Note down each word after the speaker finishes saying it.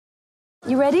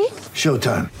You ready?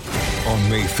 Showtime. On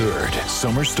May 3rd,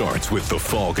 summer starts with The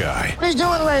Fall Guy. Let's do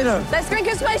it later. Let's drink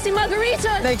a spicy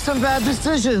margarita. Make some bad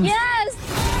decisions. Yes!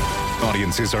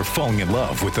 Audiences are falling in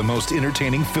love with the most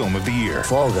entertaining film of the year.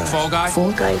 Fall Guy. Fall Guy?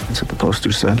 Fall Guy. That's what the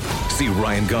poster said. See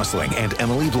Ryan Gosling and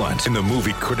Emily Blunt in the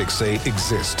movie critics say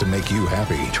exists to make you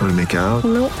happy. Trying to make it out?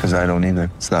 Nope. Because I don't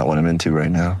either. It's not what I'm into right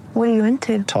now. What are you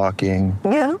into? Talking.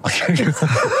 Yeah.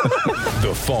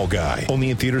 The Fall Guy.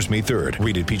 Only in theaters May 3rd.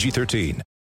 Rated PG-13.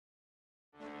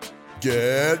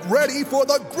 Get ready for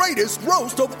the greatest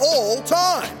roast of all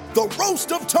time. The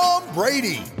Roast of Tom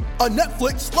Brady. A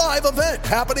Netflix live event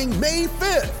happening May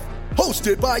 5th.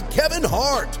 Hosted by Kevin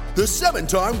Hart. The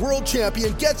 7-time world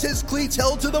champion gets his cleats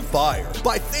held to the fire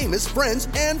by famous friends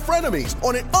and frenemies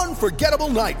on an unforgettable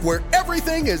night where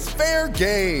everything is fair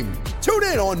game. Tune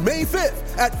in on May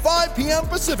 5th at 5 p.m.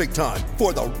 Pacific time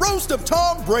for the Roast of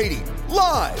Tom Brady.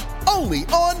 Live only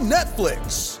on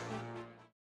Netflix.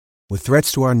 With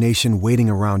threats to our nation waiting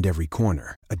around every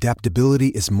corner, adaptability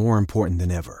is more important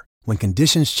than ever. When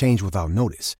conditions change without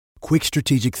notice, quick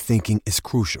strategic thinking is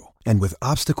crucial. And with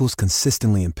obstacles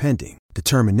consistently impending,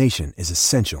 determination is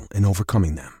essential in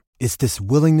overcoming them. It's this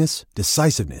willingness,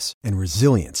 decisiveness, and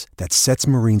resilience that sets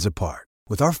Marines apart.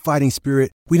 With our fighting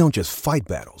spirit, we don't just fight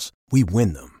battles, we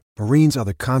win them. Marines are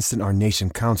the constant our nation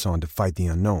counts on to fight the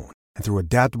unknown. And through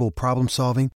adaptable problem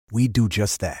solving, we do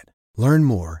just that. Learn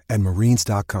more at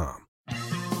marines.com.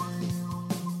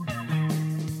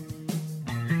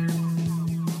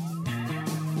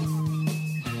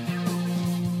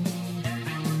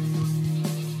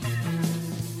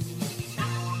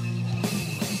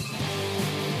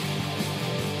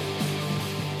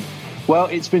 Well,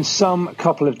 it's been some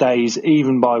couple of days,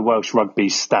 even by Welsh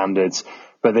rugby's standards,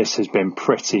 but this has been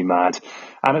pretty mad.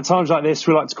 And at times like this,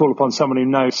 we like to call upon someone who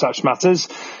knows such matters.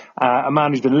 A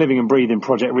man who's been living and breathing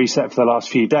Project Reset for the last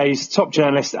few days, top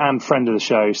journalist and friend of the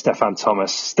show, Stefan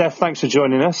Thomas. Steph, thanks for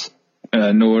joining us.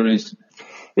 No worries.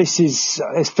 This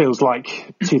feels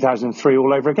like 2003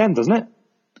 all over again, doesn't it?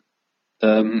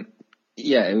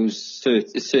 Yeah, it's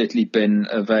certainly been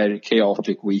a very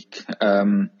chaotic week.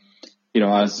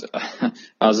 As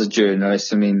a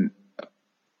journalist, I mean,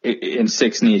 in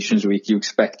Six Nations Week, you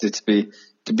expect it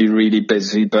to be really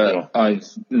busy, but yeah. I've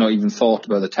not even thought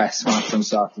about the Test match on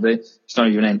Saturday. It's not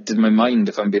even entered my mind,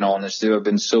 if I'm being honest. I've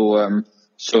been so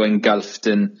engulfed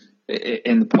in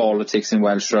the politics in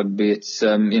Welsh rugby. It's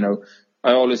I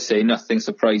always say nothing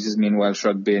surprises me in Welsh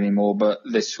rugby anymore, but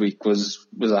this week was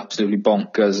absolutely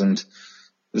bonkers. And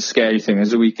the scary thing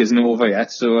is the week isn't over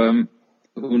yet, so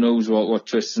who knows what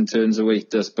twists and turns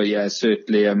await us. But yeah,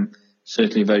 certainly a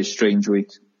very strange week.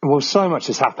 Well, so much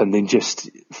has happened in just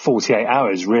 48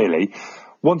 hours, really.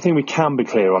 One thing we can be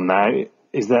clear on now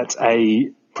is that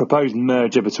a proposed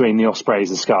merger between the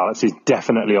Ospreys and Scarlets is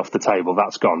definitely off the table.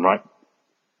 That's gone, right?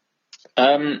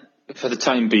 For the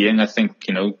time being, I think,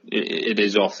 it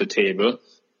is off the table.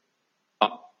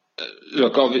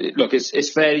 Look,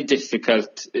 it's very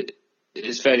difficult.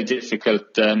 It's very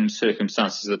difficult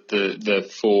circumstances that the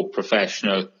four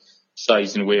professional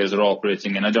sides in Wales are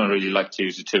operating in. I don't really like to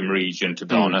use the term region, to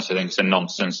be honest. I think it's a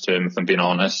nonsense term, if I'm being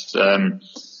honest.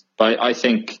 But I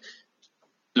think,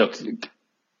 look,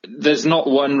 there's not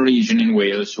one region in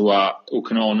Wales who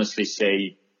can honestly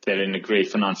say they're in a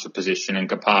great financial position in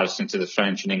comparison to the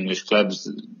French and English clubs.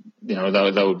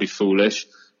 That would be foolish.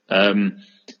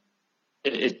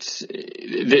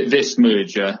 This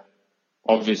merger,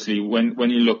 obviously, when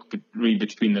you read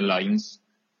between the lines,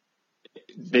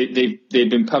 they've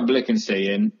been public in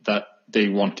saying that they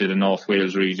wanted a North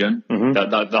Wales region. Mm-hmm.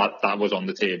 That was on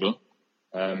the table.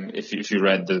 If you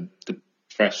read the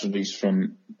press release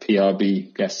from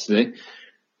PRB yesterday,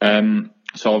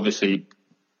 so obviously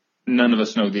none of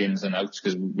us know the ins and outs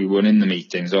because we weren't in the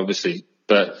meetings, obviously.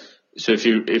 But so if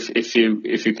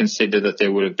you consider that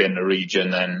there would have been a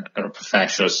region then a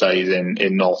professional side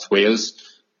in North Wales,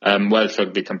 Welsh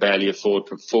rugby can barely afford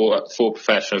four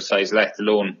professional sides, let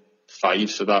alone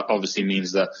 5. So that obviously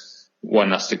means that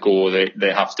one has to go. They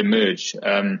have to merge.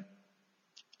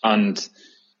 And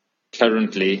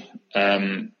currently,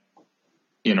 the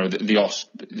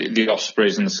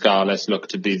Ospreys and the Scarlets look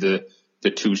to be the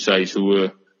two sides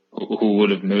who would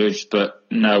have merged. But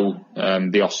now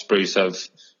the Ospreys have,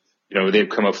 they've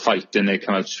come out fighting, they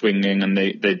come out swinging, and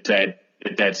they're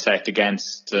dead set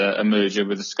against a merger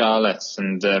with the Scarlets.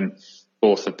 And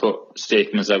both have put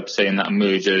statements out saying that a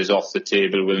merger is off the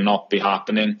table, will not be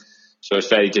happening. So it's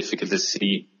very difficult to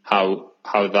see how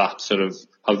that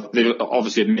how they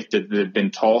obviously admitted there have been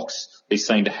talks. They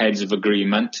signed a heads of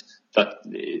agreement that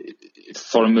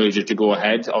for a merger to go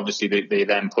ahead. Obviously, they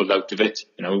then pulled out of it,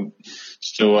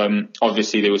 So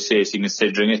obviously, they were seriously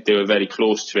considering it. They were very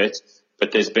close to it,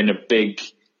 but there's been a big,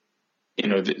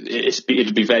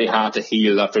 it'd be very hard to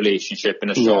heal that relationship in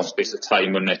a short space of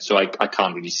time, wouldn't it? So I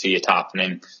can't really see it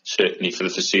happening, certainly for the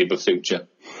foreseeable future.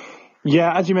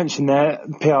 Yeah, as you mentioned there,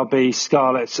 PRB,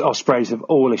 Scarlets, Ospreys have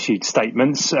all issued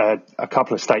statements, a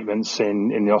couple of statements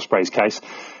in the Ospreys case.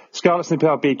 Scarlets and the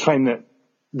PRB claim that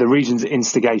the regions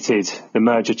instigated the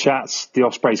merger chats. The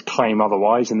Ospreys claim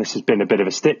otherwise, and this has been a bit of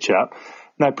a stitch-up.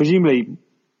 Now, presumably,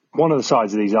 one of the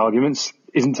sides of these arguments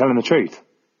isn't telling the truth.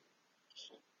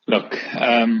 Look,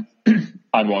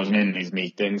 I wasn't in these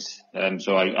meetings,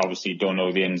 so I obviously don't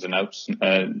know the ins and outs.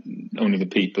 Only the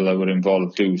people that were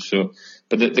involved do. So,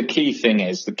 but the key thing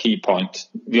is, the key point,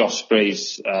 the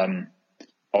Ospreys,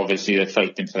 obviously they're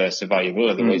fighting for their survival,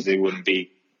 otherwise they wouldn't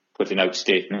be putting out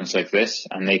statements like this.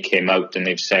 And they came out and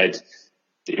they've said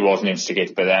it wasn't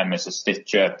instigated by them, it's a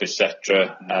stitch-up,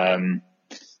 etc.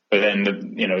 But then,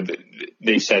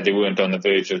 they said they weren't on the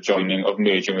verge of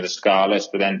merging with the Scarlets,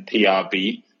 but then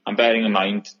PRB, and bearing in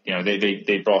mind,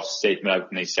 they brought a statement out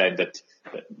and they said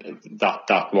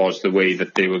that was the way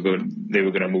that they were going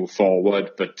to move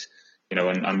forward. But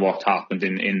and what happened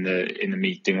in the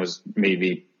meeting was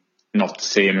maybe not the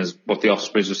same as what the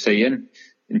Ospreys were saying.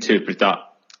 Interpret that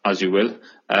as you will.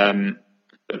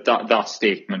 But that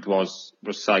statement was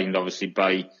signed obviously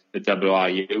by the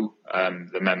WRU,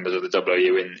 the members of the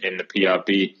WRU in the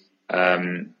PRB,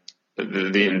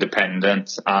 the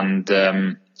Independents, and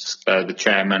the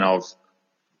chairman of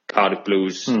Cardiff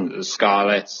Blues, the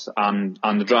Scarlets, and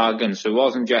the Dragons. So it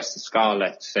wasn't just the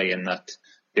Scarlets saying that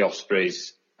the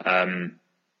Ospreys, the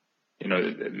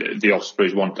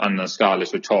Ospreys want, and the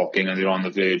Scarlets were talking, and they're on the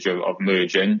verge of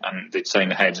merging, and they'd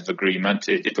signed a heads of agreement.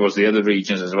 It was the other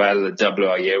regions as well, the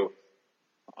WRU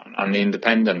and the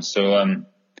Independents. So,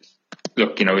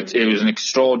 look, it was an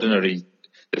extraordinary.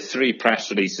 The 3 press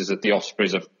releases that the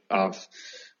Ospreys have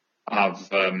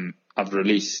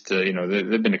released,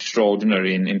 they've been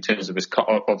extraordinary in terms of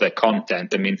their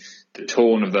content. I mean, the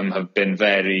tone of them have been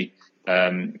very,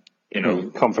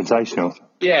 confrontational.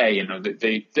 Yeah,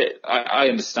 I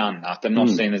understand that. I'm not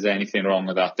saying there's anything wrong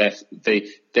with that.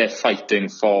 They're fighting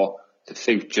for the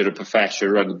future of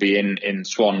professional rugby in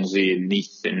Swansea, in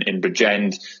Neath, in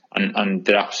Bridgend, and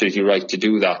they're absolutely right to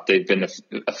do that. They've been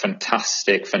a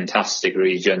fantastic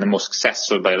region, the most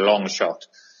successful by a long shot.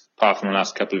 Apart from the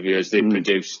last couple of years, they've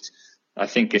produced, I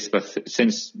think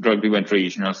since rugby went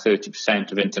regional,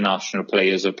 30% of international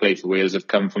players who played for Wales have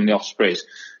come from the Ospreys.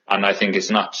 And I think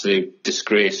it's an absolute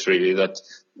disgrace, really, that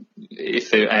if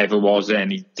there ever was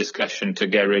any discussion to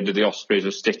get rid of the Ospreys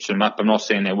or stitch them up, I'm not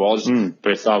saying there was,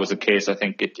 but if that was the case, I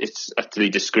think it's utterly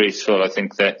disgraceful. I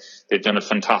think that they've done a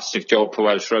fantastic job for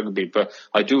Welsh rugby, but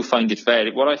I do find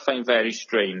what I find very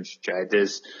strange, Jed,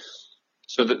 is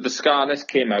so that the Scarlets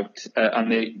came out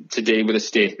today with a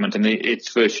statement, and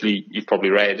it's virtually, you've probably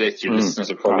read it, your listeners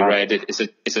have probably read it.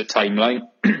 It's a timeline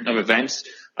of events,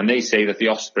 and they say that the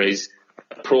Ospreys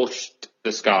approached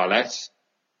the Scarlets.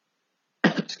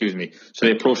 Excuse me. So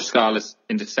they approached the Scarlets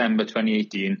in December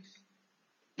 2018.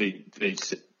 They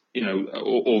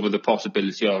over the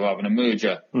possibility of having a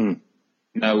merger.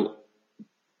 Now,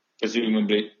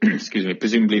 presumably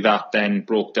that then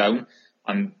broke down,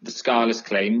 and the Scarlets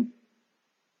claim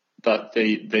that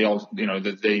they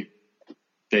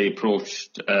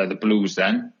approached the Blues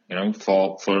then,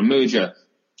 for a merger.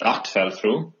 That fell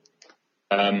through.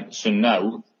 So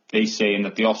now they're saying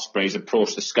that the Ospreys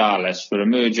approached the Scarlets for a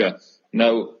merger.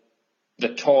 Now,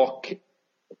 the talk,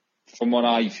 from what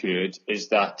I've heard, is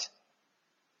that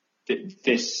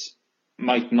this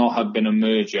might not have been a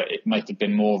merger. It might have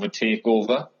been more of a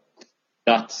takeover.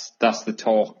 That's the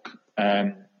talk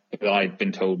that I've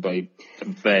been told by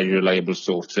very reliable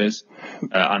sources,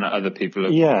 and other people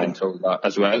have been told that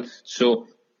as well. So,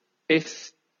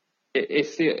 if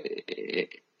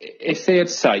they had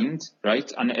signed,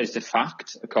 right, and it is a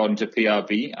fact, according to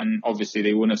PRB, and obviously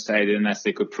they wouldn't have said it unless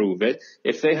they could prove it,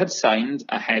 if they had signed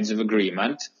a heads of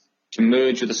agreement to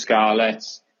merge with the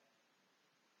Scarlets,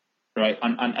 right,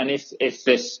 and if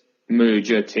this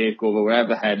merger, takeover, wherever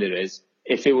the hell it is,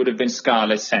 if it would have been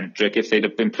Scarlet-centric, if they'd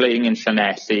have been playing in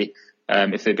Llanelli,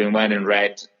 if they'd been wearing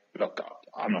red, look,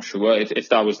 I'm not sure if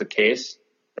that was the case,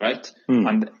 right,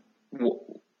 and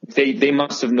They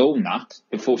must have known that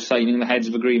before signing the heads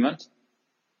of agreement.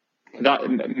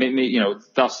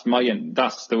 That's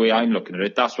the way I'm looking at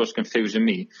it. That's what's confusing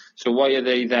me. So why are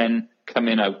they then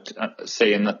coming out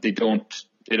saying that they don't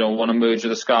want to merge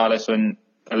with the Scarlets when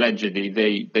allegedly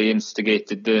they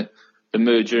instigated the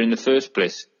merger in the first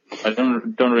place? I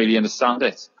don't really understand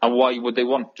it. And why would they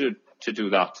want to to do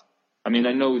that. I mean,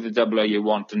 I know the AIA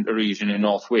want a region in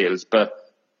North Wales, but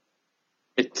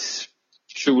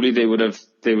surely they would have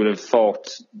thought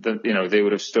that, they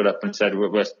would have stood up and said,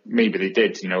 maybe they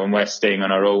did, and we're staying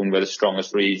on our own, we're the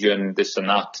strongest region, this and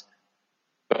that.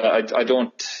 But I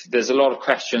don't. There's a lot of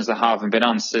questions that haven't been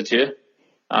answered here,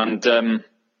 and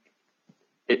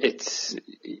it's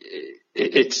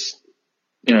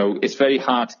very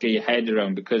hard to get your head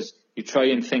around, because you try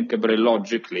and think about it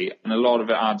logically, and a lot of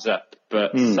it adds up,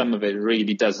 but some of it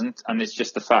really doesn't. And it's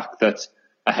just the fact that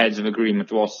a heads of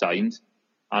agreement was signed,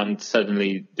 and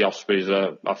suddenly the Ospreys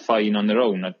are fine on their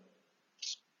own.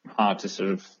 It's hard to sort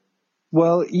of.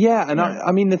 Well, yeah, and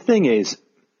I mean the thing is,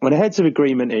 when a heads of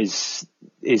agreement is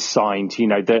signed,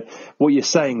 what you're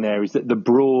saying there is that the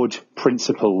broad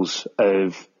principles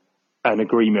of an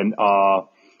agreement are,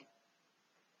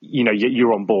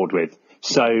 you're on board with.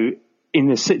 So in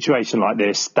a situation like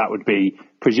this, that would be,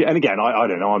 and again, I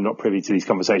don't know, I'm not privy to these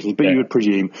conversations, but you would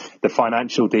presume the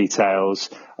financial details,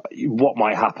 what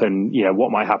might happen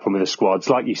with the squads,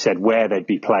 like you said, where they'd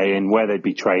be playing, where they'd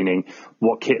be training,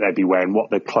 what kit they'd be wearing,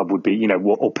 what the club would be,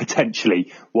 or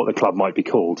potentially what the club might be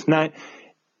called. Now,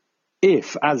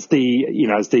 if, as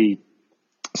the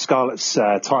Scarlets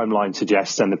timeline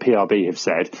suggests and the PRB have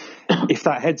said, if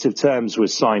that heads of terms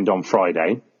was signed on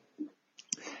Friday,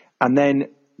 and then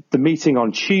the meeting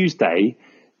on Tuesday,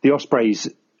 the Ospreys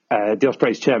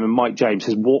chairman, Mike James,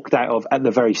 has walked out of at the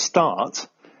very start,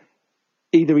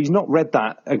 either he's not read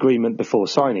that agreement before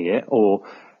signing it, or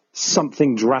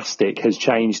something drastic has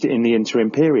changed in the interim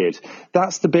period.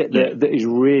 That's the bit that is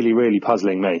really, really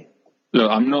puzzling me. Look,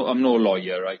 I'm no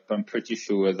lawyer, right? But I'm pretty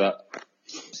sure that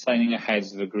signing a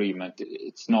heads of agreement,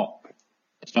 it's not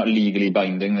legally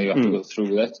binding. You have to go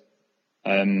through with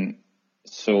it.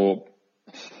 So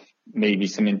maybe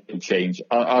something can change.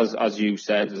 As you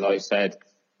said, as I said,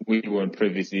 we weren't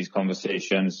privy to these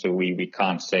conversations, so we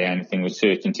can't say anything with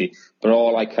certainty. But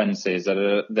all I can say is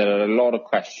that there are a lot of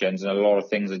questions and a lot of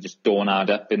things that just don't add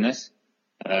up in this.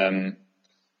 And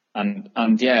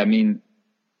yeah, I mean,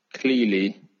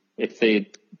 clearly, if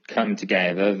they'd come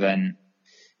together, then,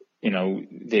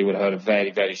 they would have had a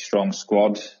very, very strong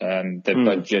squad. Their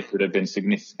budget would have been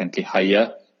significantly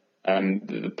higher.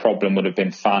 The problem would have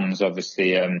been fans,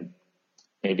 obviously,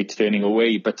 maybe turning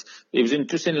away. But it was an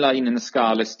interesting line in the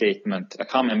Scarlet statement. I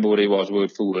can't remember what it was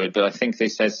word for word, but I think they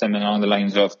said something along the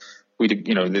lines of,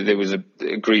 there was an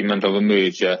agreement of a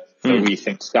merger that we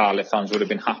think Scarlet fans would have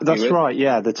been happy with. That's right,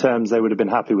 yeah, the terms they would have been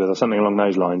happy with, or something along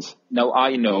those lines. Now,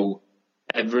 I know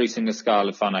every single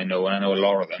Scarlet fan I know, and I know a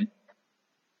lot of them,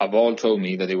 have all told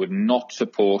me that they would not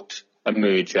support a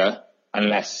merger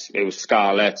unless it was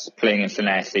Scarlets playing in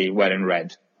Llanelli wearing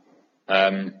red.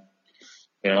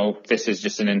 This is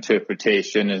just an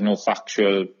interpretation. There's no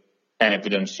factual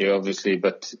evidence here, obviously,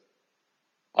 but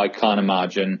I can't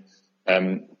imagine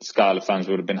Scarlet fans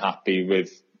would have been happy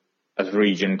with a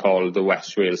region called the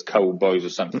West Wales Cowboys or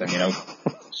something,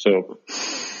 So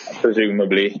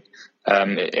presumably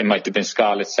it might have been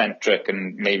Scarlet-centric,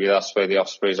 and maybe that's why the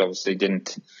Ospreys obviously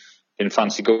didn't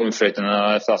fancy going for it. And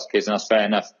if that's the case, then that's fair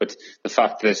enough. But the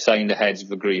fact that they signed a heads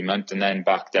of agreement and then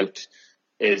backed out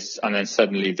and then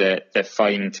suddenly they're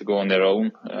fine to go on their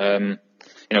own.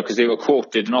 Because they were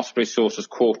quoted, an Osprey source was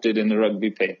quoted in the rugby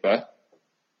paper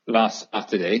last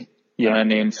Saturday, an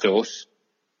unnamed source,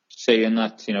 saying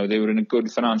that, they were in a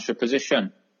good financial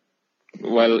position.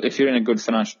 Well, if you're in a good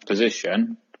financial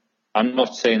position, I'm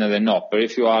not saying that they're not, but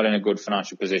if you are in a good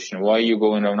financial position, why are you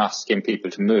going around asking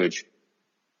people to merge?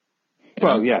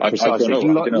 Well, yeah, precisely.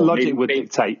 Logic would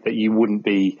dictate that you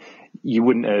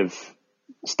wouldn't have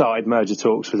started merger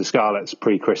talks with the Scarlets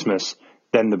pre-Christmas,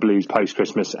 then the Blues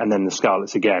post-Christmas, and then the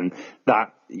Scarlets again.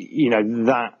 That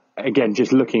again,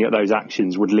 just looking at those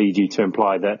actions would lead you to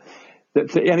imply that,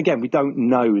 and again, we don't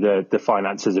know the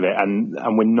finances of it, and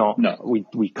we're not,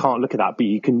 we can't look at that, but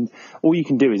all you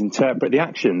can do is interpret the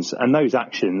actions, and those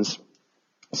actions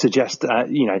suggest that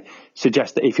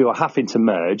if you're having to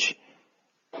merge,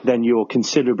 then you're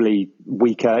considerably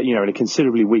weaker, in a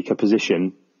considerably weaker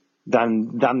position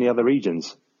than the other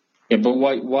regions. Yeah, but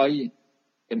why?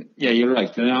 Yeah, you're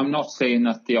right. And I'm not saying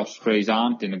that the Ospreys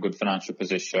aren't in a good financial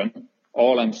position.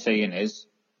 All I'm saying is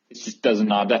it just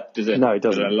doesn't add up, does it? No, it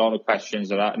doesn't. There are a lot of questions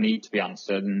that need to be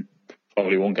answered and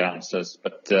probably won't get answers.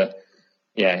 But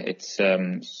it's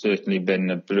certainly been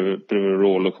a bit of a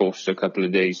roller coaster a couple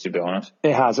of days, to be honest.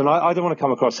 It has, and I don't want to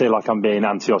come across here like I'm being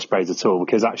anti-Ospreys at all,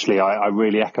 because actually I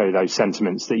really echo those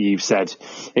sentiments that you've said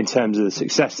in terms of the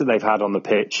success that they've had on the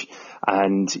pitch.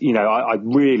 And, I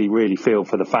really, really feel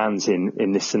for the fans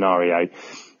in this scenario.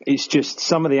 It's just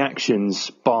some of the actions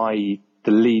by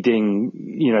the leading,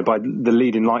 by the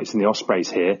leading lights in the Ospreys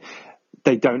here,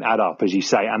 they don't add up, as you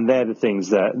say, and they're the things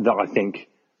that I think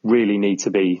really need to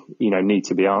be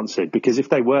answered. Because if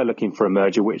they were looking for a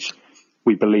merger, which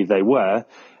we believe they were,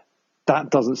 that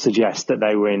doesn't suggest that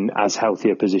they were in as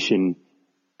healthy a position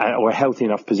or a healthy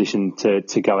enough position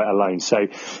to go it alone. So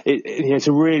it's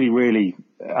a really, really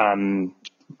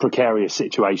precarious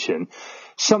situation.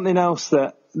 Something else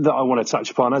that I want to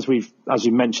touch upon, as we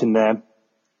mentioned there,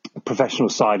 the professional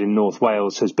side in North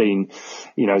Wales has been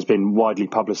widely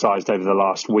publicised over the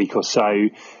last week or so.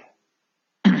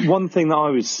 One thing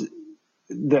that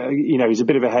is a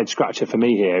bit of a head scratcher for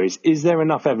me here is there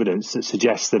enough evidence that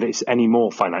suggests that it's any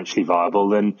more financially viable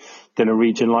than a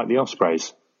region like the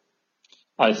Ospreys?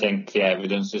 I think the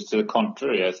evidence is to the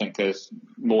contrary. I think there's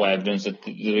more evidence that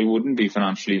it wouldn't be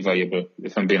financially viable,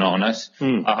 if I'm being honest.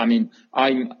 I mean,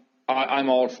 I'm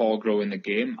all for growing the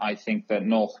game. I think that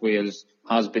North Wales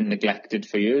has been neglected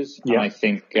for years. Yeah. And I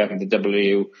think the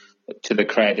W, to the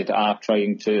credit, are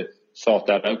trying to sort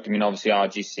that out. I mean, obviously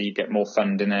RGC get more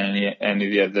funding than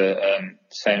any of the other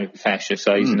semi-professional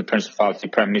sides in the Principality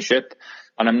Premiership.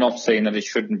 And I'm not saying that it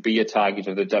shouldn't be a target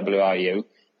of the WRU,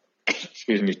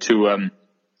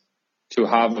 to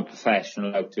have a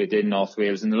professional outfit in North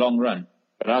Wales in the long run.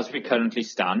 But as we currently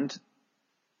stand,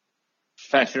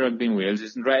 professional rugby in Wales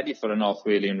isn't ready for a North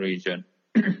Walian region.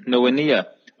 Nowhere near.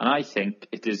 And I think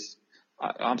it is,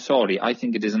 I'm sorry, I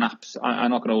think it is I'm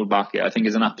not going to hold back here. I think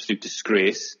it's an absolute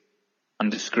disgrace.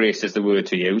 And disgrace is the word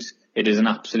to use. It is an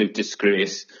absolute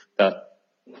disgrace that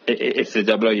if the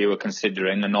WU are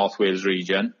considering a North Wales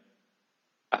region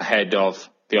ahead of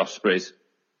the Ospreys,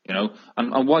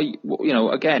 and why,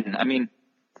 again, I mean,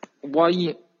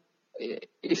 why,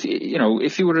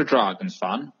 if you were a Dragons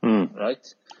fan,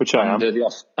 right? Which I am.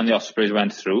 And the Ospreys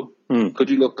went through,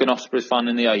 could you look an Ospreys fan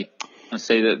in the eye and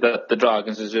say that the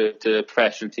Dragons deserved a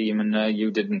professional team and you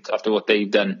didn't, after what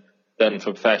they've done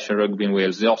for professional rugby in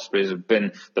Wales? The Ospreys have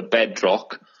been the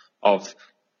bedrock of,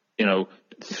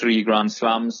 3 Grand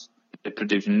Slams. They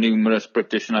produced numerous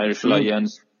British and Irish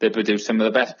Lions. They produced some of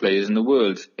the best players in the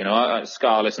world.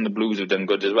 Scarlets and the Blues have done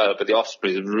good as well, but the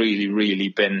Ospreys have really, really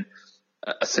been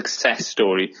a success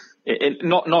story.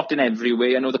 Not in every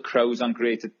way. I know the Crows aren't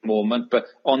great at the moment, but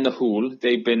on the whole,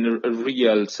 they've been a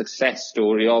real success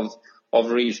story of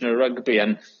regional rugby.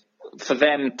 And for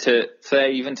them to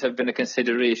have been a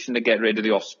consideration to get rid of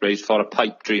the Ospreys for a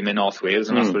pipe dream in North Wales,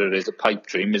 and that's what it is, a pipe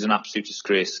dream, is an absolute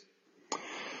disgrace.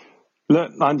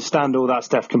 Look, I understand all that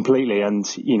stuff completely, and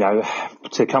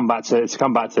to come back to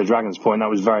the Dragons' point, that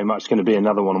was very much going to be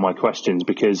another one of my questions,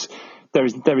 because there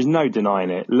is no denying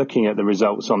it. Looking at the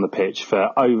results on the pitch for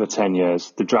over 10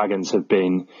 years, the Dragons have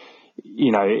been,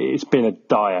 it's been a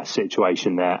dire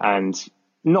situation there, and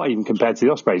not even compared to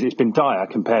the Ospreys, it's been dire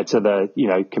compared to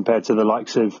the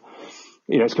likes of,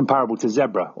 it's comparable to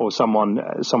Zebra or someone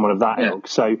of that ilk.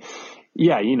 So,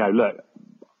 look.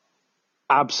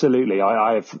 Absolutely,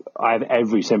 I have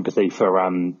every sympathy for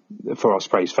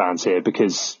Ospreys fans here,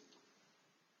 because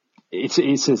it's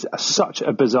such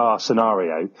a bizarre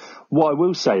scenario. What I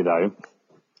will say though,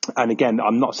 and again,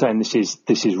 I'm not saying this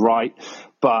is right,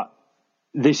 but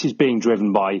this is being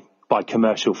driven by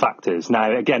commercial factors.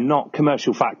 Now, again, not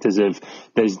commercial factors of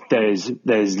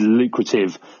there's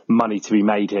lucrative money to be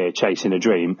made here chasing a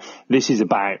dream. This is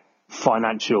about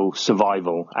financial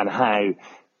survival and how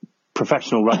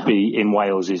professional rugby in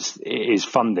Wales is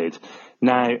funded.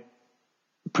 Now,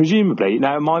 presumably,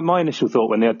 my initial thought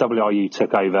when the WRU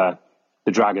took over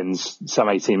the Dragons some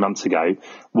 18 months ago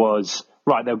was,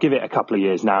 right, they'll give it a couple of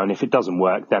years now, and if it doesn't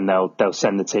work, then they'll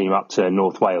send the team up to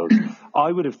North Wales.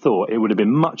 I would have thought it would have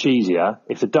been much easier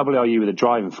if the WRU were the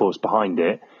driving force behind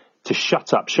it to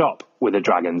shut up shop with the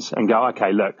Dragons and go,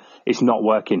 okay, look, it's not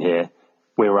working here.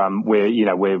 We're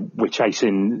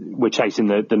chasing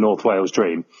the North Wales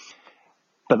dream.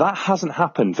 But that hasn't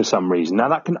happened for some reason. Now,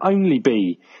 that can only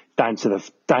be down to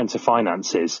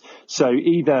finances. So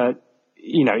either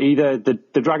the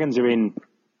Dragons are in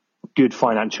good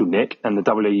financial nick, and the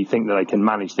WRU think that they can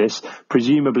manage this,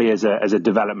 presumably as a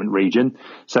development region.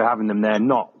 So having them there,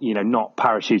 not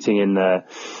parachuting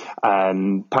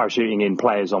in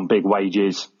players on big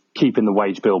wages, keeping the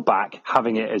wage bill back,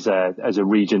 having it as a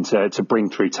region to bring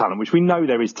through talent, which we know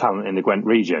there is talent in the Gwent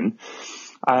region.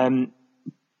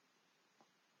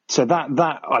 So that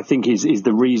I think is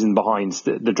the reason behind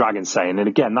the Dragons saying, and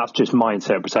again, that's just my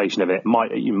interpretation of it.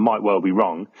 You might well be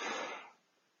wrong.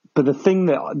 But the thing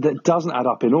that doesn't add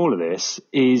up in all of this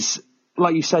is,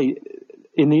 like you say,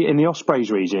 in the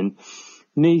Ospreys region,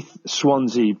 Neath,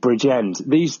 Swansea, Bridgend,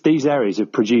 these areas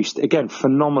have produced, again,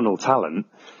 phenomenal talent.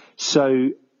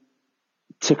 So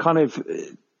to kind of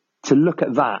to look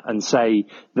at that and say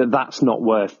that that's not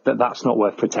worth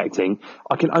protecting,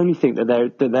 I can only think that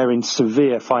they're in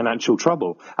severe financial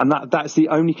trouble, and that's the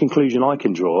only conclusion I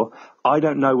can draw. I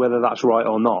don't know whether that's right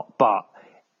or not, but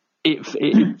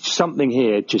something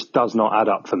here just does not add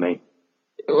up for me.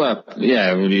 Well,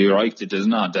 yeah, you're right. It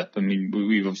doesn't add up. I mean,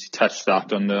 we've obviously touched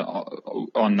that on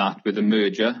that with the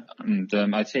merger, and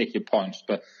I take your points,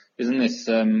 but isn't this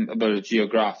about a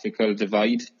geographical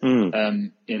divide?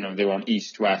 They want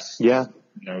east-west. Yeah.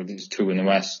 There's two in the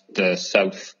west,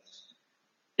 south,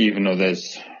 even though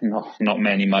there's not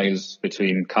many miles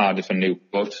between Cardiff and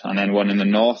Newport, and then one in the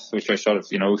north, which I sort of,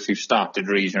 if you started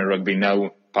regional rugby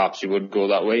now, perhaps you would go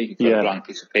that way. You've got a blank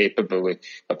piece of paper, but we're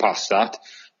past that.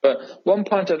 But one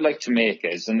point I'd like to make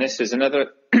is, and this is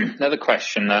another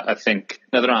question that I think,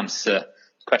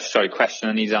 question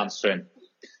that needs answering.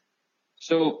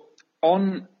 So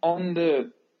on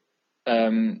the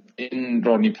in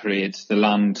Rodney Parade, the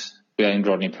land behind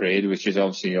Rodney Parade, which is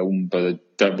obviously owned by the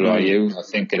WRU, I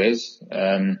think it is.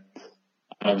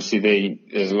 Obviously,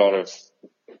 there's a lot of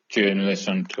journalists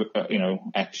on,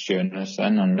 ex-journalists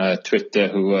then on Twitter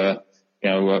who are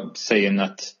saying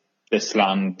that this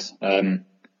land,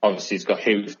 obviously, it's got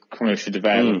huge commercial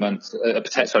development,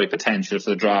 potential for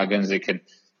the Dragons. They can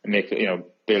make,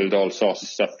 build all sorts of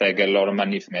stuff there, get a lot of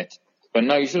money from it. But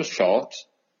Nigel Short,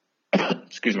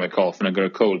 excuse my cough and I got a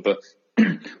cold, but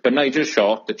Nigel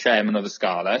Short, the chairman of the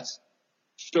Scarlets,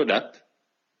 stood up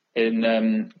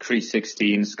in Crease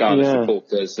 16, Scarlet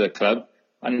Supporters Club,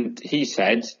 and he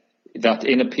said that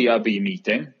in a PRB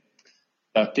meeting,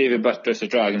 that David Buttress, the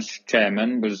Dragons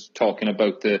chairman, was talking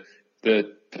about the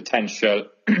potential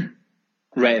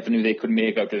revenue they could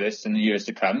make out of this in the years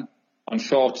to come. And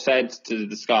Short said to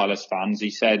the Scarlets fans, he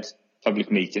said,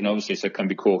 public meeting, obviously, so it can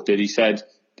be quoted, he said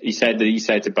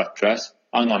to Buttress,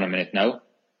 hang on a minute now,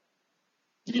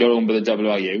 you're owned by the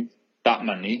WRU, that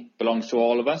money belongs to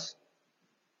all of us,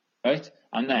 right?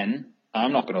 And then,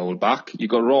 I'm not going to hold back, you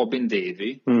got Robin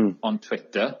Davey on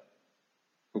Twitter,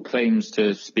 who claims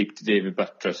to speak to David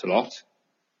Buttress a lot,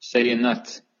 saying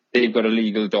that they've got a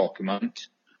legal document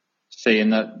saying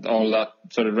that all that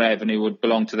sort of revenue would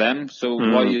belong to them. So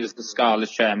why is the Scarlet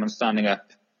chairman standing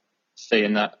up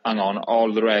saying that, hang on,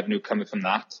 all the revenue coming from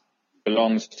that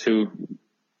belongs to,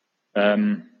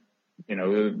 belongs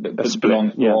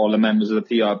to all the members of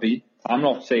the PRB? I'm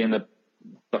not saying that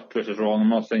Buttress is wrong. I'm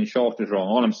not saying Short is wrong.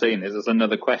 All I'm saying is there's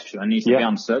another question that needs to be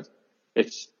answered.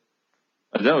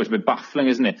 I don't know, it's a bit baffling,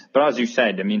 isn't it? But as you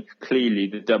said, I mean, clearly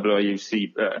the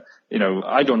WRUC,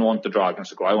 I don't want the Dragons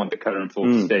to go. I want the current folk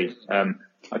to stay.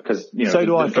 Because, so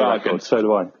do I.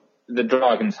 The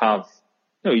Dragons have,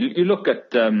 you look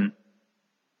at, the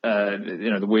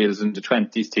Wales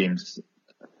under-20s teams,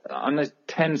 and it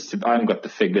tends to, I haven't got the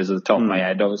figures at the top of my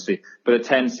head, obviously, but it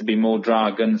tends to be more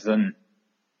Dragons than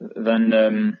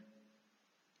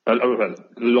a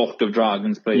lot of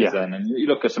Dragons players then. And you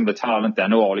look at some of the talent there. I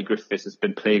know Ollie Griffiths has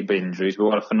been plagued by injuries, but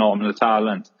what a phenomenal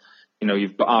talent.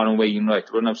 You've got Aaron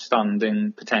Wainwright, an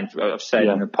outstanding potential. I've said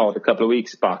in the pod a couple of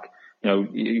weeks back,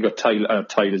 you got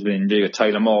Tyler's been injured, you got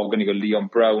Tyler Morgan, you got Leon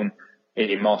Brown.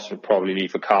 Eddie Moss would probably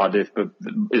leave for Cardiff, but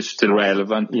is still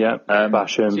relevant.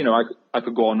 Basham. I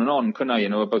could go on and on, couldn't I,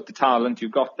 about the talent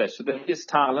you've got there. So there is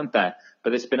talent there,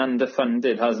 but it's been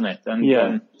underfunded, hasn't it?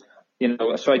 And,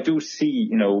 so I do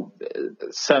see,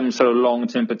 some sort of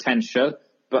long-term potential.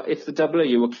 But if the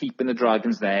WRU are keeping the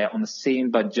Dragons there on the same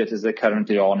budget as they're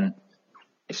currently on,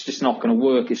 it's just not going to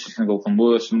work. It's just going to go from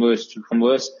worse and worse and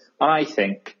worse. And I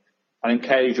think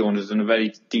Kerry Jones has done a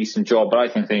very decent job, but I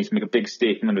think they need to make a big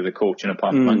statement of the coaching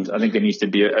appointment. I think there needs to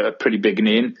be a pretty big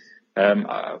name.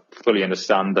 I fully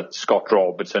understand that Scott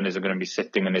Robertson isn't going to be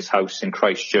sitting in his house in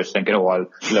Christchurch thinking,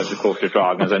 I'll love to coach the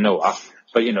Dragons. I know that.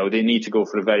 But, they need to go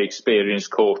for a very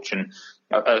experienced coach and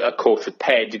a coach with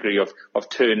pedigree of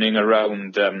turning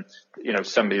around,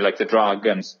 somebody like the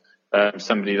Dragons,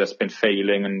 somebody that's been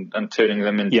failing and turning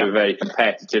them into a very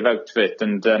competitive outfit.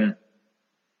 And,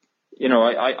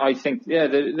 I think,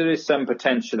 there is some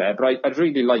potential there, but I'd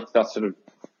really like that sort of,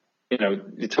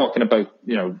 you're talking about,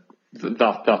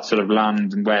 that sort of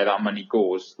land and where that money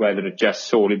goes, whether it just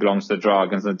solely belongs to the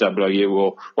Dragons and the WRU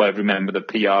or whatever member of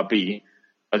the PRB.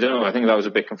 I don't know, I think that was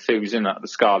a bit confusing that the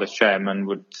Scarlet chairman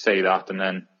would say that and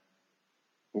then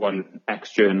one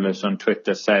ex-journalist on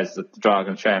Twitter says that the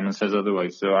Dragon chairman says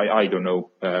otherwise. So I don't know.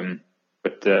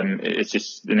 But it's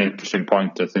just an interesting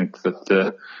point, I think,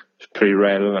 that it's pretty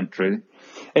relevant, really.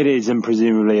 It is, and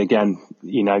presumably, again,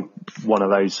 one of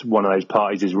those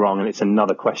parties is wrong, and it's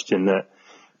another question that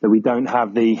we don't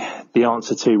have the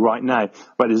answer to right now.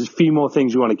 But there's a few more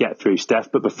things we want to get through,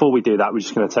 Steph. But before we do that, we're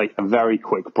just going to take a very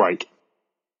quick break.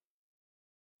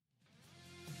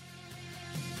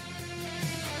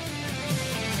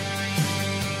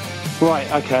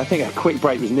 Right, okay. I think a quick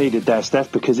break was needed there,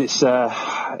 Steph, because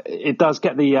it does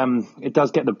get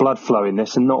the blood flow in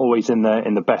this, and not always in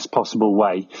the best possible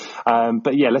way.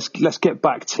 But yeah, let's get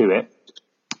back to it.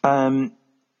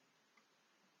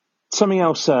 Something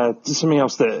else that,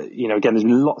 again, there's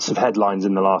been lots of headlines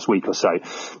in the last week or so.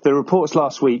 There were reports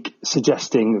last week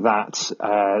suggesting that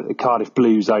the Cardiff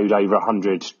Blues owed over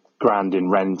 100 grand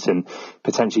in rent and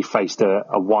potentially faced a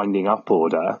winding up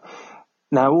order.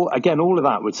 Now, again, all of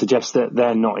that would suggest that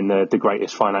they're not in the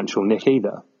greatest financial nick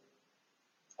either.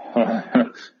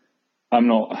 I'm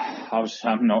no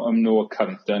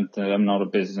accountant. I'm not a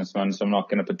businessman, so I'm not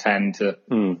going to pretend to,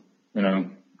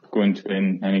 go into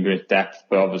any great depth.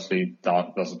 But obviously,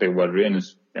 that's a bit worrying.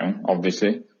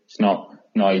 Obviously, it's not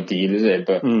ideal, is it?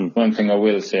 But one thing I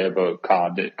will say about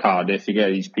Cardiff, you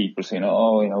get these people saying,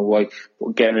 why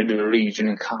get rid of the region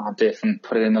in Cardiff and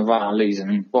put it in the valleys? I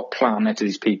mean, what planet are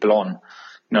these people on?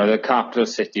 The capital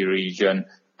city region,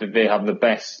 they have the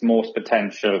best, most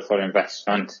potential for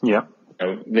investment. Yeah.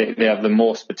 They have the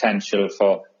most potential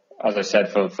for, as I said,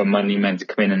 for money men to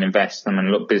come in and invest them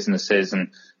and look businesses,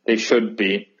 and they should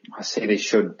be. I say they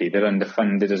should be. They're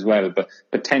underfunded as well, but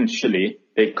potentially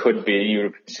they could be a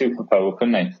European superpower,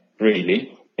 couldn't they?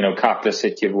 Really, capital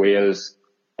city of Wales.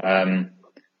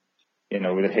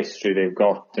 With the history they've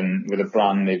got and with the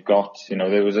brand they've got,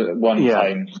 there was one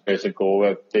time years ago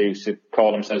where they used to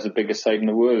call themselves the biggest side in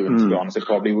the world. And to be honest, they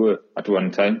probably were at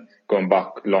one time, going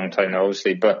back a long time now,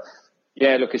 obviously. But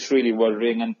yeah, look, it's really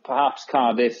worrying, and perhaps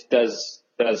Cardiff does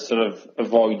sort of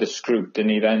avoid the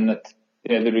scrutiny then that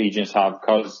the regions have,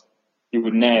 because you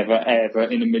would never, ever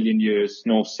in a million years,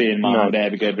 no sane man would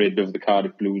ever get rid of the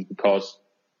Cardiff Blues, because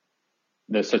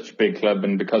they're such a big club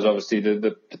and because obviously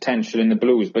the potential in the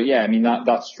Blues. But yeah, I mean,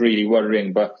 that's really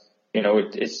worrying. But,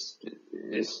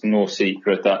 it's no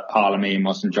secret that Callum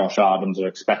Amos and Josh Adams are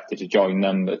expected to join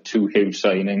them. The two huge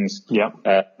signings. Yeah.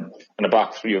 And a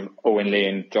back three of Owen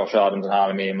Lane, Josh Adams and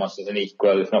Callum Amos is an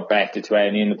equal, if not better, to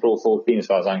any in the Pro 14 as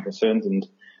far as I'm concerned. And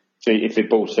so if they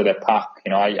bolster their pack,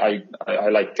 I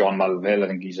like John Mulville. I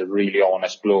think he's a really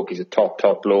honest bloke. He's a top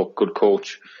bloke, good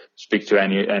coach. Speak to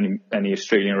any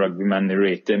Australian rugby man, they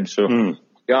rate him. So,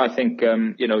 I think,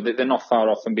 they're not far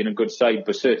off from being a good side,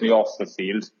 but certainly off the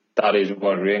field, that is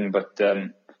worrying. But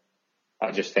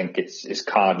I just think it's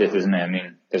Cardiff, isn't it? I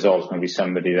mean, there's always going to be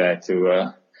somebody there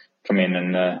to come in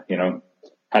and,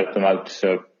 help them out.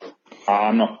 So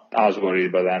I'm not as worried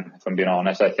about them, if I'm being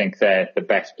honest. I think they're the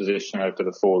best position out of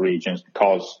the four regions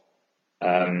because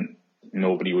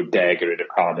nobody would dare get rid of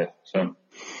Cardiff. So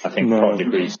I think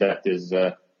Project Reset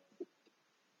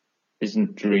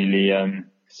isn't really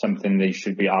something they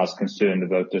should be as concerned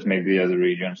about as maybe the other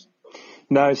regions.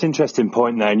 No, it's an interesting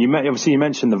point there. And you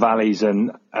mentioned the valleys,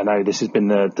 and I know this has been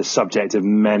the subject of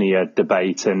many a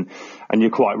debate, and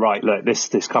you're quite right. Look,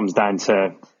 this comes down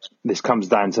to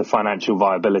financial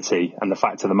viability, and the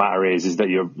fact of the matter is that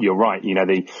you're right.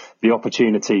 The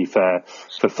opportunity for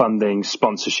funding,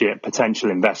 sponsorship,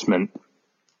 potential investment,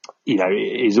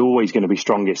 is always going to be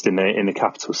strongest in the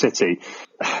capital city.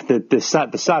 The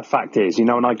sad fact is, and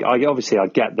I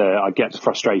get the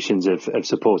frustrations of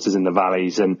supporters in the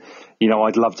valleys, and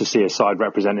I'd love to see a side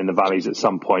representing the valleys at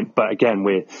some point. But again,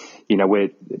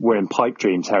 we're in pipe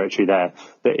dream territory there.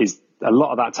 That is, a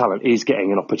lot of that talent is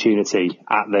getting an opportunity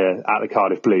at the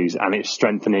Cardiff Blues, and it's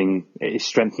strengthening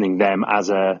them as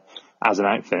an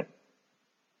outfit.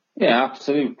 Yeah,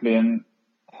 absolutely, and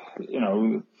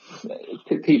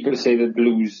people say the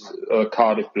Blues,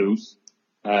 Cardiff Blues,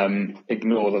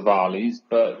 ignore the valleys,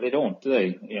 but they don't, do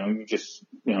they?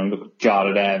 Look at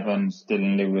Jared Evans,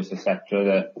 Dylan Lewis,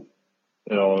 etc.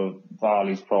 They're all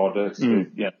valleys products.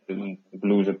 The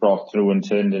Blues are brought through and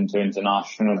turned into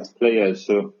international players.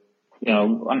 So,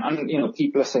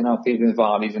 people are saying, people in the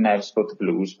valleys are never support the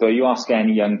Blues. But you ask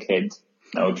any young kid,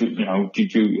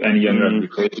 any young rugby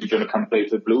players, do you want to come play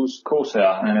for the Blues? Of course they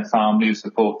are, and a family who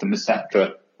support them,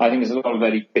 etc. I think there's a lot of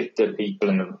very bitter people,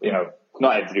 and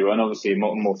not everyone. Obviously,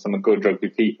 most of them are good rugby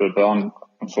people, but on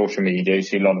social media, you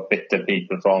see a lot of bitter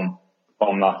people from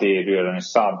that area, and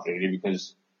it's sad really,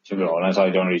 because to be honest, I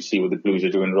don't really see what the Blues are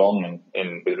doing wrong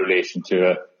in relation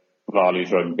to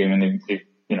values rugby. I mean,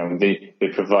 they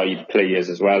provide players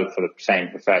as well for the same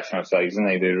professional sides, and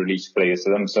they release players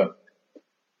to them. So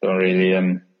don't really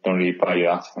buy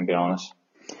that, if I'm being honest.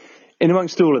 In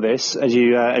amongst all of this, as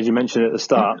you mentioned at the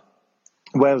start,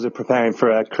 Wales are preparing for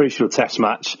a crucial test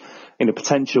match in a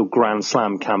potential Grand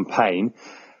Slam campaign.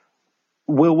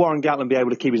 Will Warren Gatland be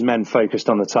able to keep his men focused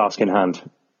on the task in hand?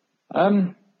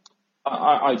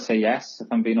 I'd say yes,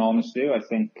 if I'm being honest with you. I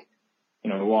think,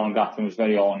 Warren Gatland was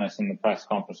very honest in the press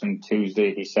conference on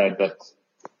Tuesday. He said that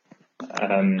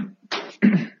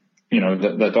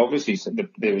that obviously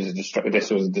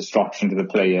this was a distraction to the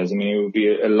players. I mean, it would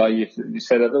be a lie if you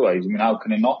said otherwise. I mean, how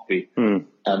can it not be?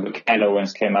 But Ken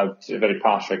Owens came out, very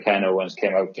passionate Ken Owens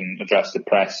came out and addressed the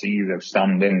press. He was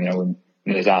outstanding,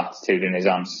 in his attitude and his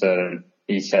answer.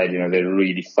 He said, they're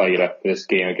really fired up for this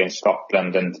game against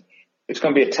Scotland, and it's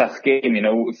going to be a tough game.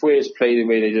 If Wales play the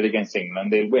way they did against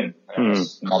England, they'll win.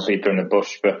 It's not beat around the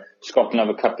bush, but Scotland have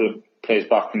a couple of players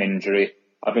back from injury.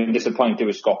 I've been disappointed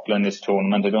with Scotland this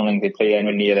tournament. I don't think they play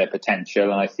anywhere near their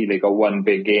potential, and I feel they got one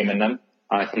big game in them.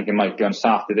 And I think it might be on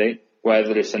Saturday.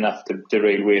 Whether it's enough to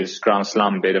derail Wales' Grand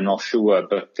Slam bid, I'm not sure.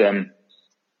 But,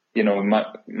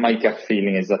 my gut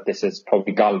feeling is that this has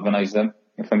probably galvanised them,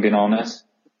 if I'm being honest.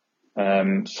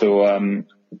 It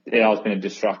has been a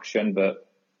distraction, but,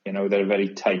 they're a very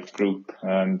tight group.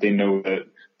 They know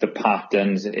the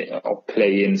patterns of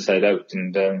play inside out,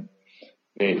 and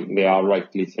they are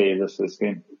rightly favourites for this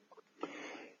game.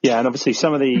 Yeah, and obviously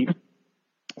some of the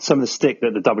stick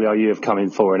that the WRU have come in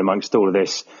for and amongst all of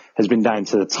this has been down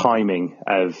to the timing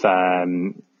of I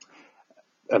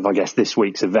guess this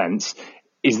week's events.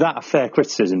 Is that a fair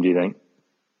criticism, do you think?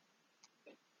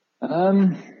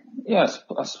 Yes,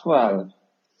 as well.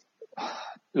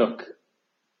 Look,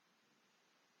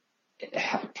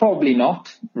 probably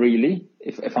not really,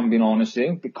 if I'm being honest with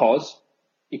you, because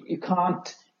you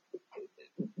can't.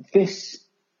 This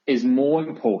is more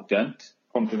important,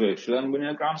 controversial, than winning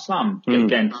a Grand Slam.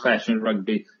 Again, professional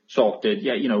rugby sorted.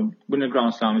 Yeah, winning a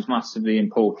Grand Slam is massively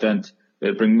important.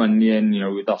 They'll bring money in.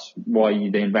 That's why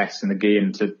they invest in the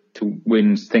game to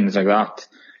win things like that.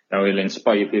 It'll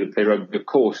inspire people to play rugby, of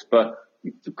course. But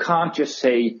you can't just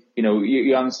say,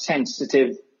 you're on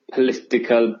sensitive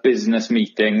political business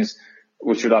meetings,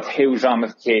 which would have huge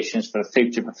ramifications for the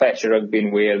future professional rugby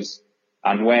in Wales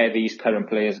and where these current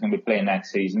players are going to be playing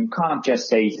next season. You can't just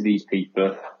say to these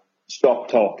people, stop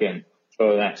talking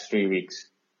for the next 3 weeks.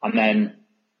 And then,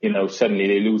 suddenly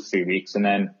they lose 3 weeks, and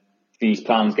then these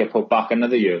plans get put back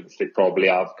another year, which they probably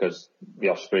have because the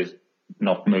Ospreys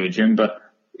not merging. But,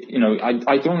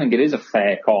 I don't think it is a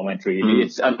fair comment, really.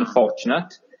 It's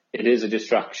unfortunate. It is a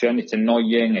distraction. It's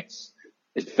annoying. It's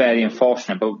very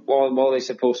unfortunate. But what are they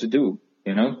supposed to do,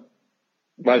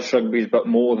 Welsh rugby is but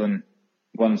more than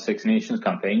one Six Nations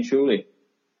campaign, surely.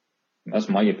 That's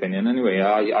my opinion anyway.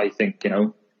 I think,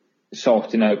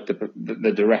 sorting out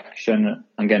the direction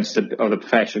against the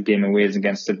professional game in Wales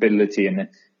against stability in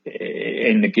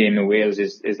the game in Wales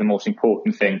is the most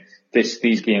important thing.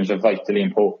 These games are vitally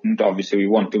important. Obviously, we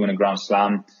want to win a Grand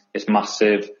Slam. It's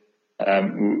massive,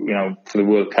 for the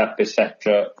World Cup,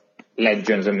 etc.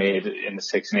 Legends are made in the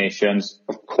Six Nations.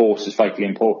 Of course, it's vitally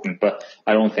important, but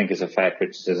I don't think it's a fair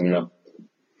criticism, no.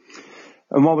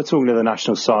 And while we're talking to the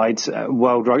national sides,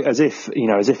 World Rugby, as if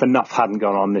enough hadn't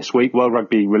gone on this week, World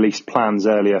Rugby released plans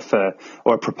earlier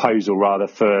or a proposal rather,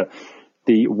 for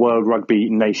the World Rugby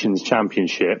Nations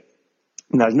Championship.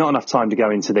 Now, there's not enough time to go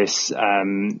into this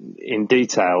in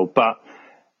detail, but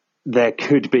there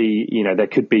could be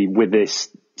with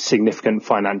this significant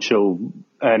financial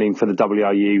earning for the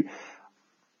WRU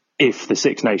if the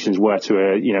Six Nations were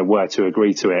to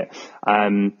agree to it.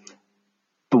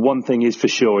 But one thing is for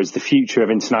sure is the future of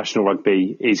international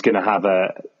rugby is going to have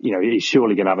is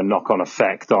surely going to have a knock-on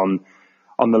effect on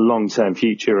the long-term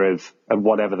future of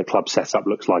whatever the club setup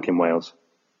looks like in Wales.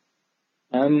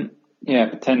 Yeah,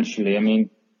 potentially. I mean,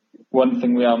 one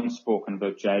thing we haven't spoken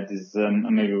about, Jed, is and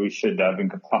maybe we should have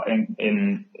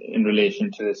in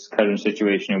relation to this current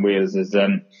situation in Wales is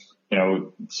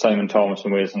Simon Thomas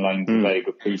from Wales Online did a very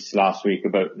good piece last week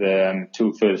about the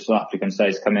two first South African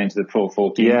sides coming into the Pro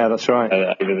 14. Yeah, that's right.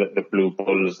 Either the Blue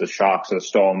Bulls, the Sharks, or the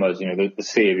Stormers, the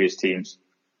serious teams.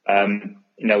 I'd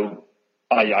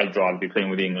rather be playing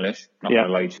with the English, not going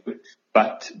to lie to you.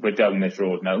 But we're down this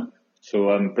road now.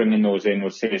 So bringing those in will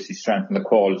seriously strengthen the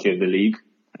quality of the league.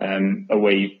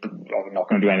 Away, we're not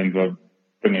going to do anything but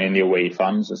bringing in the away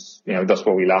fans. That's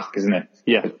what we lack, isn't it?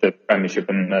 Yeah. The Premiership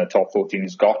and Top 14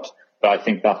 has got. But I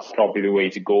think that's probably the way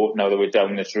to go now that we're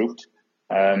down this route.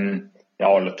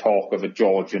 All the talk of a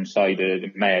Georgian side,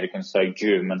 an American side,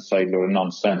 German side, a lot of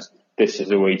nonsense. This is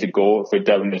the way to go if we're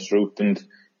down this route. And,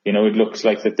 it looks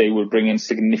like that they will bring in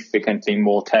significantly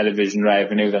more television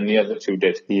revenue than the other two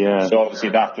did. Yeah. So obviously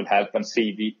that would help. And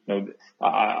CB,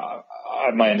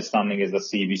 my understanding is that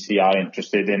CBC are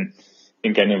interested in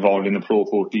getting involved in the Pro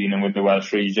 14 and with the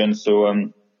Welsh region. So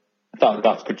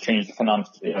that could change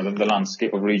the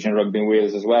landscape of regional rugby in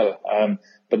Wales as well.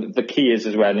 But the key is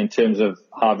as well in terms of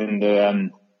having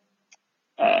the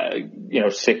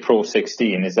Pro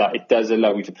 16 is that it does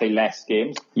allow you to play less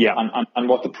games. Yeah. And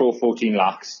what the Pro 14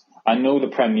 lacks, I know the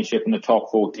Premiership and the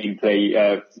top 14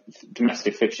 play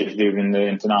domestic fixtures during the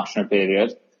international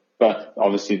period, but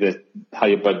obviously the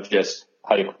higher budgets,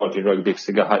 higher quality rugby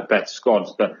to get better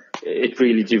squads, but it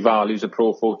really devalues a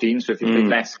Pro 14. So if you play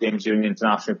less games during the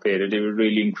international period, it would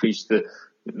really increase the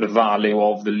value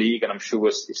of the league. And I'm sure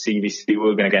if CVC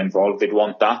were going to get involved, they'd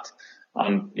want that.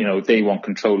 And, they want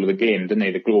control of the game, don't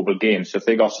they? The global game. So if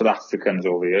they got South Africans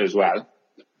over here as well,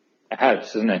 it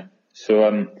helps, doesn't it?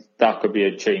 So that could be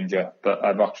a changer. But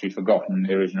I've actually forgotten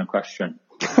the original question.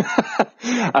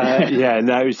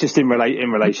 It was just in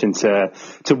relation to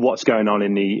what's going on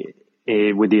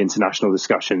with the international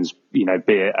discussions, be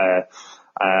it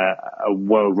a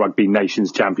World Rugby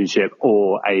Nations Championship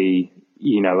or the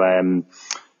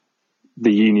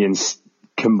unions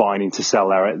combining to sell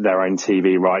their own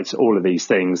TV rights. All of these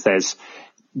things, there's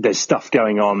stuff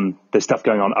going on. There's stuff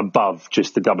going on above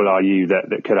just the WRU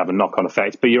that could have a knock-on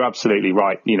effect. But you're absolutely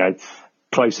right.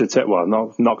 Closer to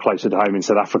not closer to home in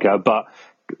South Africa, but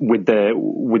with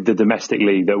the domestic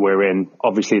league that we're in,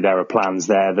 obviously there are plans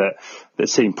there that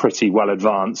seem pretty well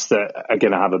advanced that are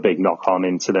going to have a big knock on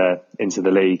into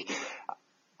the league,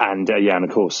 and of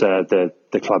course the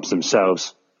clubs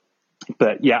themselves.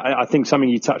 But I think something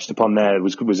you touched upon there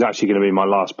was actually going to be my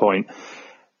last point.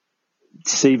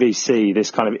 CVC,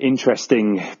 this kind of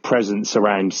interesting presence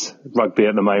around rugby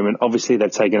at the moment. Obviously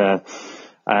they've taken a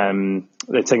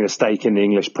stake in the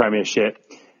English Premiership.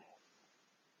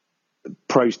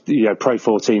 Pro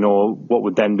 14, or what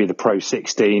would then be the Pro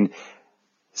 16,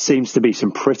 seems to be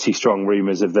some pretty strong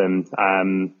rumours of them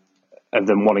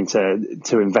wanting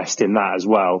to invest in that as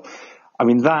well. I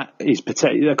mean, that is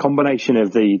a combination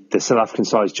of the South African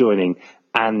sides joining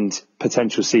and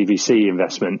potential CVC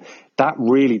investment. That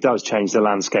really does change the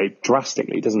landscape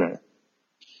drastically, doesn't it?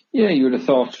 Yeah, you would have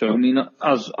thought so. I mean,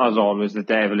 as always, the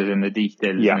devil is in the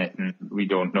detail, isn't it? And we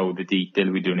don't know the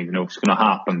detail. We don't even know if it's going to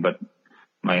happen, but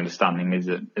my understanding is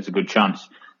that it's a good chance.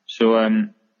 So,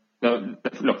 look,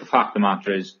 the fact of the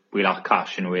matter is we'll have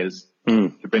cash in Wales.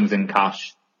 If it brings in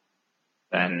cash,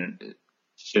 then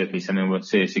certainly something worth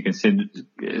seriously consider,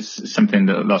 is something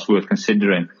that's worth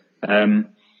considering.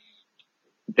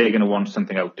 They're going to want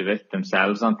something out of it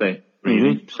themselves, aren't they?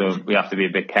 Really? So we have to be a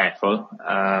bit careful.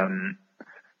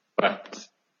 But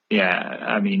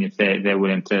I mean, if they're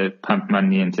willing to pump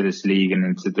money into this league and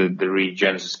into the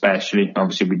regions especially,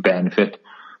 obviously we benefit.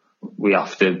 We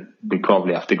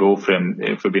probably have to go for him,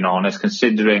 if we're being honest,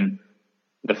 considering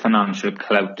the financial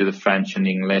clout of the French and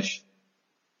English.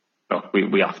 Look,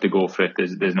 we have to go for it.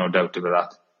 There's no doubt about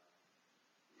that.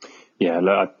 Yeah,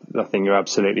 look, I think you're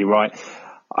absolutely right.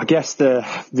 I guess the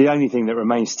only thing that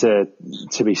remains to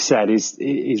be said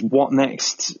is what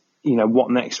next. What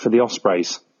next for the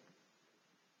Ospreys?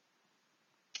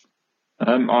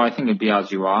 I think it'd be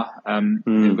as you are.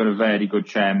 They've got a very good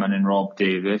chairman in Rob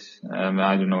Davis.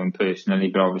 I don't know him personally,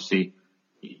 but obviously,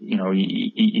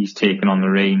 he's taken on the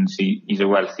reins. He's a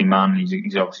wealthy man.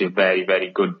 He's obviously a very, very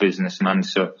good businessman.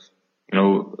 So,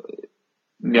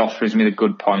 the Ospreys made a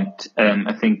good point.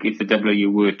 I think if the WU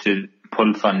were to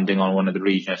pull funding on one of the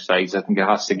regional sides, I think it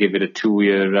has to give it a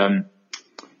 2-year,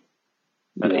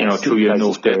 2-year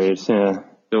notice. Period, yeah.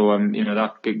 So,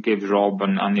 that gives Rob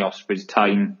and the Ospreys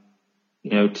time,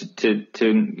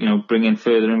 to bring in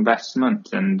further investment,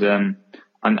 and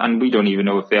we don't even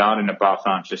know if they are in a bad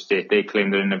financial state. They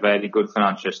claim they're in a very good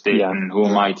financial state, and who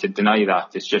am I to deny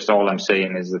that? It's just, all I'm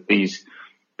saying is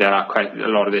that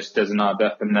a lot of this doesn't add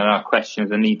up, and there are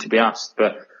questions that need to be asked.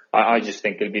 But I just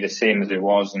think it'll be the same as it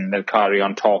was, and they'll carry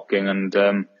on talking, and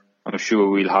I'm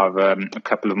sure we'll have a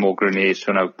couple of more grenades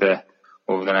thrown out there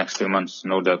over the next few months,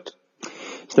 no doubt.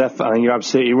 Steph, I think you're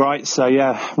absolutely right. So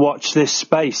watch this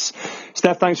space.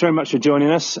 Steph, thanks very much for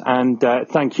joining us, and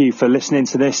thank you for listening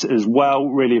to this as well.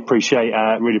 Really appreciate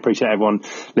everyone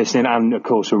listening, and of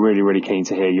course we're really, really keen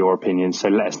to hear your opinions. So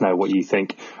let us know what you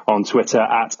think on Twitter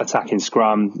at Attacking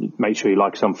Scrum. Make sure you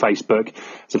like us on Facebook.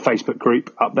 There's a Facebook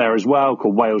group up there as well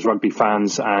called Wales Rugby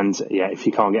Fans, and if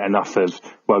you can't get enough of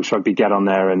Welsh Rugby, get on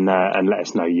there and let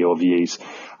us know your views.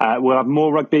 We'll have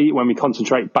more rugby when we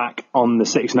concentrate back on the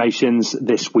Six Nations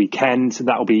this weekend.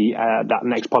 That'll be that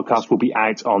next podcast will be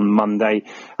out on Monday,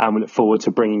 and we look forward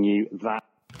to bringing you that.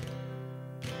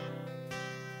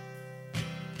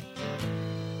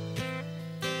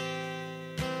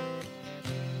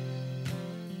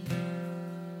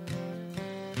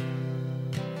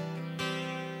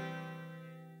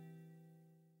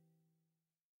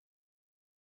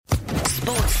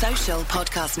 Sports Social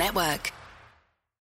Podcast Network.